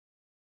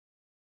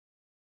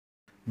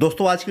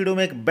दोस्तों आज की वीडियो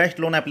में एक बेस्ट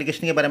लोन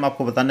एप्लीकेशन के बारे में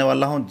आपको बताने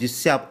वाला हूं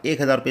जिससे आप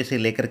 1000 रुपये से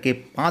लेकर के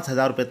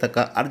 5000 रुपये तक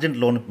का urgent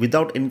loan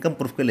without income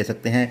proof के ले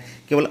सकते हैं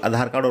केवल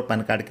आधार कार्ड और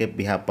पैन कार्ड के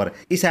बिहाफ पर।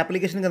 इस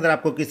एप्लीकेशन के अंदर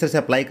आपको किस तरह से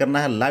अप्लाई करना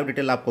है लाइव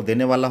डिटेल आपको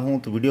देने वाला हूं,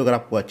 तो वीडियो अगर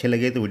आपको अच्छे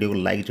लगे तो वीडियो को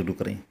लाइक जरूर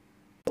करें।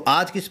 तो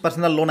आज की इस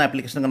पर्सनल लोन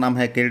एप्लीकेशन का नाम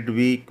है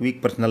credit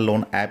quick personal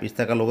loan app. इस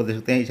तरह का लोगो देख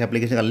सकते हैं। इस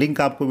एप्लीकेशन का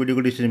लिंक आपको वीडियो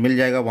को डिस्क्रिप्शन में मिल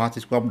जाएगा, वहां से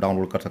इसको आप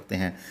डाउनलोड कर सकते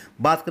हैं।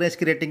 बात करें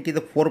इसकी रेटिंग की तो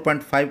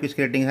 4.5 की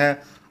इसकी रेटिंग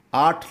है।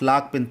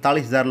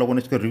 8,45,000 लोगों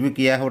ने इसको रिव्यू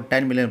किया है और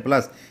 10 मिलियन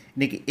प्लस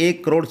यानी कि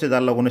 1 करोड़ से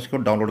ज़्यादा लोगों ने इसको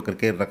डाउनलोड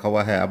करके रखा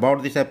हुआ है।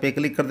 अबाउट दिस ऐप पे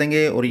क्लिक कर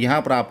देंगे और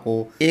यहाँ पर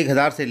आपको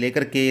 1000 से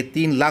लेकर के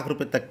 3 लाख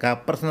रुपए तक का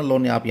पर्सनल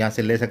लोन आप यहाँ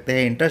से ले सकते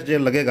हैं। इंटरेस्ट जो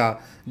लगेगा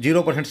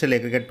 0% से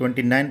लेकर के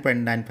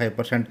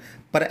 29.95%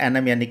 पर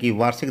एनम यानी कि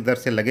वार्षिक दर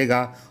से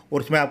लगेगा।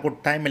 और इसमें आपको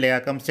टाइम मिलेगा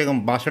कम से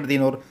कम 62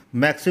 दिन और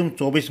मैक्सिमम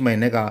 24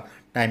 महीने का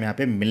टाइम यहाँ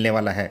पे मिलने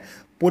वाला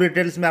है। पूरी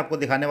डिटेल्स में आपको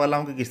दिखाने वाला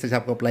हूँ कि किस तरह से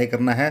आपको अप्लाई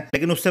करना है,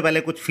 लेकिन उससे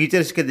पहले कुछ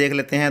फीचर्स के देख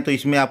लेते हैं। तो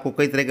इसमें आपको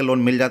कई तरह के लोन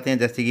मिल जाते हैं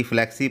जैसे कि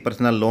फ्लैक्सी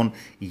पर्सनल लोन।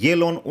 ये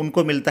लोन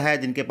उनको मिलता है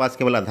जिनके पास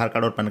केवल आधार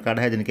कार्ड और पैन कार्ड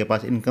है, जिनके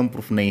पास इनकम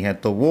प्रूफ नहीं है,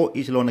 तो वो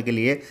इस लोन के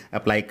लिए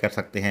अप्लाई कर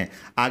सकते हैं।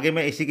 आगे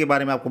मैं इसी के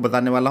बारे में आपको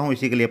बताने वाला हूँ,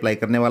 इसी के लिए अप्लाई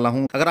करने वाला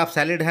हूँ। अगर आप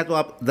सैलरीड है तो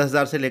आप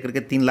 10,000 से लेकर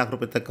के 3 लाख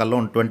रुपये तक का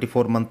लोन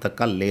 24 मंथ तक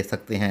का ले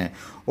सकते हैं।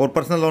 और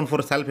personal loan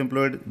for self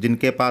employed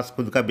जिनके पास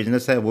खुद का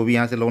बिजनेस है वो भी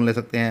यहाँ से लोन ले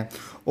सकते हैं।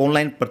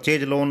 ऑनलाइन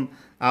परचेज लोन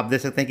आप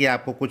देख सकते हैं कि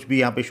आपको कुछ भी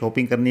यहाँ पे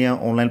शॉपिंग करनी है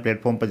ऑनलाइन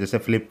प्लेटफॉर्म पर, जैसे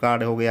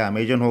फ्लिपकार्ट हो गया,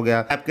 अमेजन हो गया,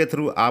 ऐप के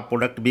थ्रू आप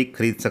प्रोडक्ट भी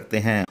खरीद सकते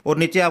हैं। और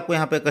नीचे आपको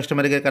यहाँ पे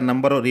कस्टमर केयर का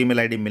नंबर और ईमेल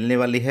आईडी मिलने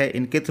वाली है,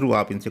 इनके थ्रू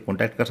आप इनसे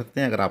कॉन्टैक्ट कर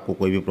सकते हैं अगर आपको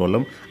कोई भी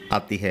प्रॉब्लम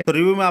आती है। तो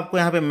रिव्यू में आपको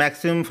यहाँ पे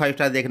मैक्सिमम 5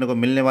 स्टार देखने को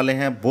मिलने वाले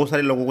हैं। बहुत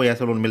सारे लोगों को यहाँ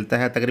से लोन मिलता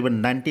है,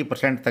 तकरीबन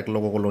 90% तक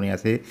लोगों को लोन यहाँ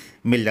से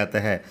मिल जाता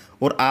है।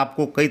 और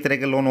आपको कई तरह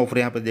के लोन ऑफर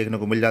यहाँ पे देखने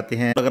को मिल जाते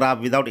हैं। अगर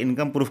आप विदाउट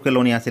इनकम प्रूफ के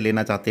लोन यहाँ से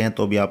लेना चाहते हैं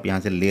तो भी आप यहाँ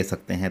से ले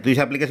सकते हैं। तो इस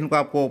एप्लीकेशन को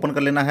आपको ओपन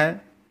कर लेना है।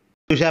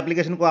 तो इस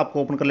एप्लीकेशन को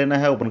आपको ओपन कर लेना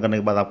है। ओपन करने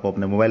के बाद आपको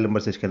अपने मोबाइल नंबर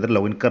से इसके अंदर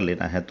लॉगिन कर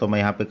लेना है। तो मैं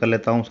यहाँ पे कर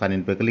लेता हूँ, साइन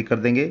इन पे क्लिक कर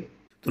देंगे।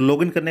 तो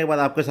लॉगिन करने के बाद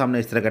आपके सामने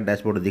इस तरह का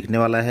डैशबोर्ड दिखने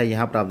वाला है।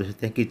 यहाँ पर आप देख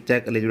सकते हैं कि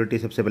चेक एलिजिबिलिटी,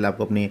 सबसे पहले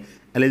आपको अपनी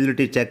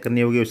एलिजिबिलिटी चेक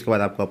करनी होगी। उसके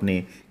बाद आपको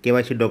अपने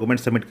KYC डॉक्यूमेंट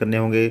सबमिट करने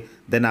होंगे।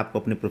 देन आपको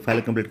अपनी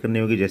प्रोफाइल कंप्लीट करनी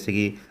होगी, जैसे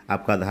कि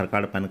आपका आधार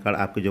कार्ड, पैन कार्ड,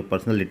 आपकी जो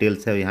पर्सनल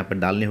डिटेल्स है यहाँ पर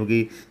डालनी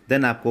होगी।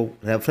 देन आपको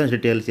रेफरेंस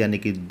डिटेल्स यानी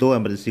कि 2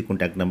 इमरजेंसी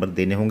कॉन्टैक्ट नंबर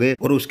देने होंगे।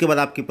 और उसके बाद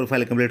आपकी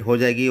प्रोफाइल कंप्लीट हो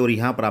जाएगी। और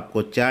यहाँ पर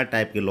आपको 4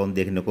 टाइप के लोन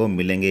देखने को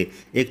मिलेंगे।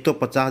 एक तो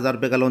 50,000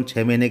 रुपये का लोन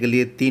 6 महीने के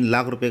लिए, 3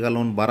 लाख रुपये का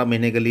लोन 12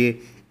 महीने के लिए,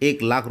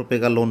 1 लाख रुपए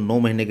का लोन 9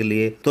 महीने के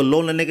लिए। तो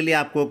लोन लेने के लिए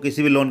आपको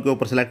किसी भी लोन के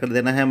ऊपर सेलेक्ट कर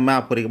देना है। मैं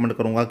आपको रिकमेंड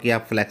करूंगा कि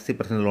आप फ्लैक्सी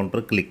पर्सनल लोन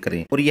पर क्लिक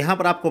करें। और यहाँ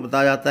पर आपको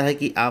बताया जाता है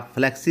कि आप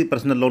फ्लैक्सी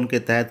पर्सनल लोन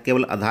के तहत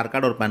केवल आधार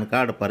कार्ड और पैन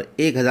कार्ड पर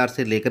 1000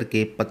 से लेकर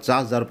के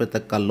 50,000 रुपये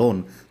तक का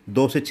लोन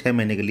 2 से 6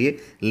 महीने के लिए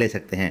ले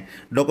सकते हैं।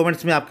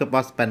 डॉक्यूमेंट्स में आपके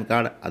पास पैन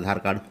कार्ड, आधार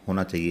कार्ड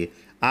होना चाहिए।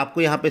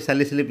 आपको यहाँ पे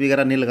सैलरी स्लिप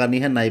वगैरह नहीं लगानी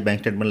है, ना ही बैंक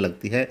स्टेटमेंट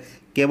लगती है।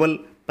 केवल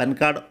पैन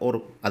कार्ड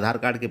और आधार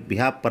कार्ड के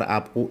बिहाफ पर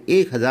आपको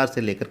 1000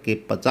 से लेकर के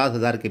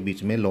 50,000 के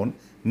बीच में लोन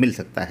मिल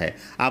सकता है।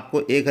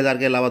 आपको 1000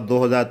 के अलावा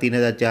 2000,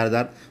 3000,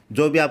 4000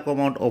 जो भी आपको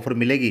अमाउंट ऑफर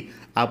मिलेगी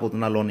आप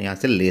उतना लोन यहाँ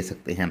से ले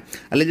सकते हैं।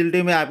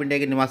 एलिजिबिलिटी में आप इंडिया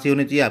के निवासी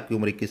होने चाहिए, आपकी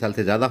उम्र 21 साल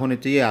से ज़्यादा होनी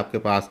चाहिए, आपके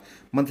पास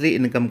मंथली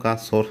इनकम का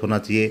सोर्स होना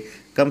चाहिए,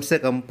 कम से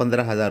कम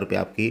 15,000 रुपये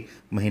आपकी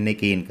महीने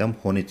की इनकम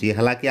होनी चाहिए।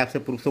 हालांकि आपसे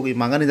प्रूफ तो कोई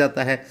मांगा नहीं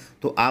जाता है,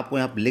 तो आपको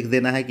यहाँ पर लिख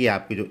देना है कि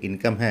आपकी जो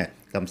इनकम है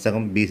कम से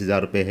कम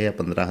 20,000 रुपये है या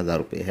 15,000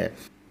 रुपये है।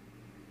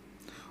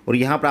 और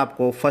यहाँ पर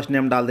आपको फर्स्ट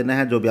नेम डाल देना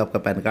है जो भी आपका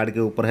पैन कार्ड के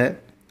ऊपर है।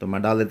 तो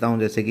मैं डाल देता हूँ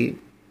जैसे कि,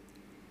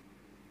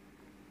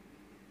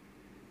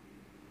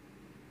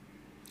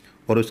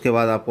 और उसके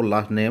बाद आपको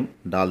लास्ट नेम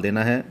डाल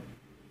देना है।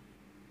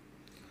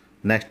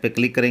 नेक्स्ट पे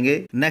क्लिक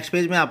करेंगे। नेक्स्ट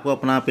पेज में आपको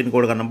अपना पिन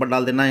कोड का नंबर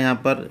डाल देना है यहाँ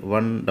पर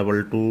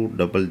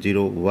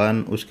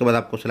 122001। उसके बाद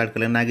आपको सेलेक्ट कर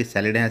लेना है कि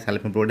सैलरीड है,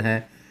 सेल्फ एम्प्लॉयड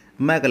है।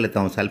 मैं कर लेता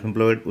हूँ सेल्फ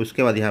एम्प्लॉयड।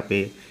 उसके बाद यहाँ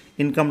पे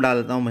इनकम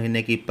डाल देता हूँ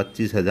महीने की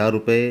 25,000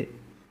 रुपये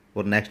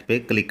और नेक्स्ट पे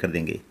क्लिक कर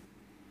देंगे।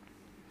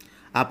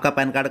 आपका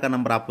पैन कार्ड का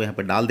नंबर आपको यहाँ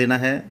पे डाल देना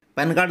है।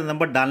 पैन कार्ड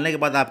नंबर डालने के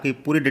बाद आपकी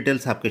पूरी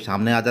डिटेल्स आपके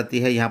सामने आ जाती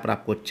है। यहाँ पर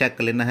आपको चेक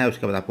कर लेना है।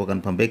 उसके बाद आपको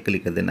कंफर्म पे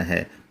क्लिक कर देना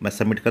है। मैं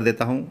सबमिट कर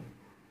देता हूँ।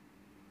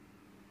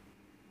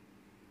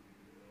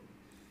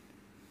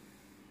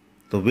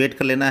 तो वेट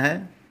कर लेना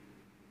है।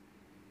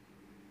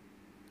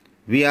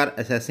 We are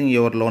assessing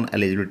your loan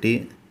eligibility.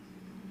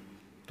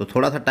 तो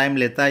थोड़ा सा टाइम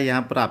लेता है।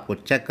 यहाँ पर आपको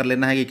चेक कर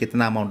लेना है कि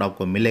कितना अमाउंट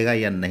आपको मिलेगा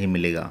या नहीं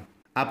मिलेगा।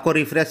 आपको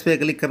रिफ्रेश पे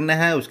क्लिक करना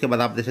है। उसके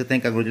बाद आप देख सकते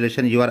हैं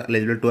congratulation, you are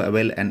eligible to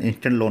avail an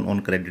instant loan on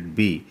credit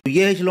B. तो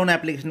ये है इस लोन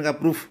एप्लीकेशन का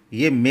प्रूफ।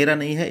 ये मेरा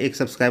नहीं है, एक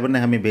सब्सक्राइबर ने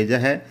हमें भेजा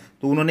है।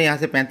 तो उन्होंने यहाँ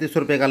से 3500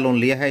 रुपये का लोन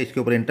लिया है। इसके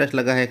ऊपर इंटरेस्ट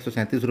लगा है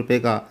 137 रुपये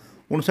का।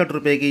 59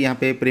 रुपये की यहाँ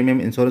पे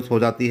प्रीमियम इंश्योरेंस हो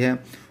जाती है।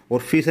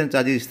 और फीस एंड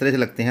चार्जेस इस तरह से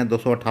लगते हैं।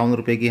 258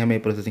 रुपये की हमें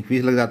प्रोसेसिंग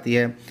फीस लग जाती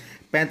है।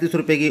 35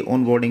 रुपये की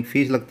ऑन बोर्डिंग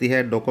फीस लगती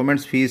है।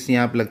 डॉक्यूमेंट्स फीस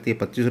यहाँ पर लगती है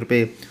 25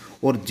 रुपये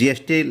और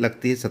GST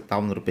लगती है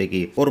 57 रुपये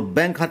की। और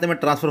बैंक खाते में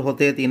ट्रांसफर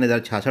होते हैं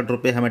 3066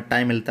 रुपये। हमें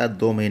टाइम मिलता है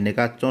 2 महीने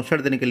का,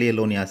 64 दिन के लिए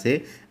लोन यहाँ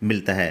से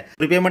मिलता है।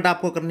 प्रीपेमेंट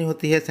आपको करनी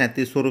होती है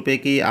 3700 रुपये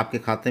की। आपके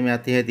खाते में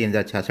आती है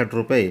 3066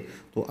 रुपये।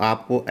 तो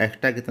आपको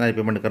एक्स्ट्रा कितना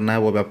रिपेमेंट करना है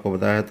वो भी आपको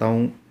बता देता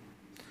हूँ।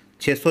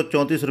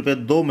 ₹634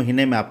 2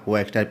 महीने में आपको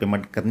एक्स्ट्रा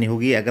पेमेंट करनी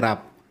होगी अगर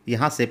आप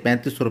यहाँ से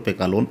 ₹3500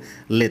 का लोन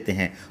लेते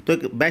हैं। तो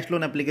एक बेस्ट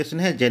लोन एप्लीकेशन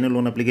है, जेन्युइन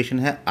लोन एप्लीकेशन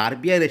है,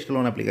 आरबीआई रजिस्टर्ड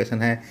लोन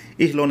एप्लीकेशन है।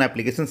 इस लोन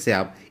एप्लीकेशन से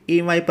आप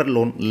ईएमआई पर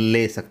लोन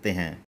ले सकते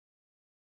हैं।